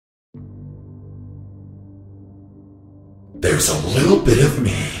There's a little bit of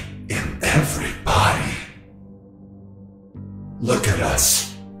me in everybody. Look at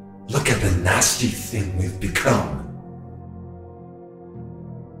us. Look at the nasty thing we've become.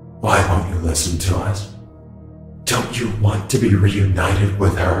 Why won't you listen to us? Don't you want to be reunited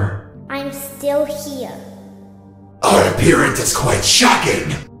with her? I'm still here. Our appearance is quite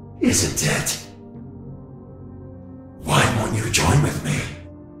shocking, isn't it? Why won't you join with me?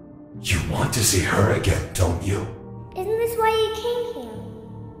 You want to see her again, don't you? Isn't this why you came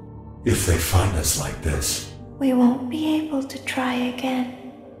here? If they find us like this, we won't be able to try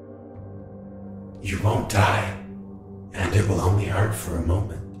again. You won't die, and it will only hurt for a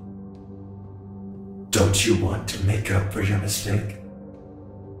moment. Don't you want to make up for your mistake?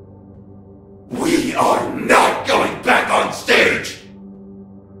 We are not going back on stage!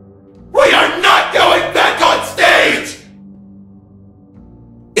 We are not going back on stage!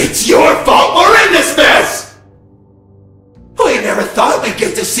 It's your fault we're in this mess! We never thought we'd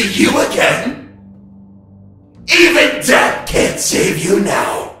get to see you again! Even death can't save you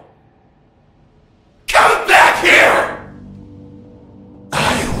now! Come back here!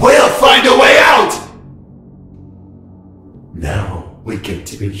 I will find a way out! Now we get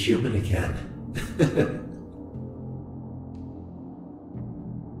to be human again.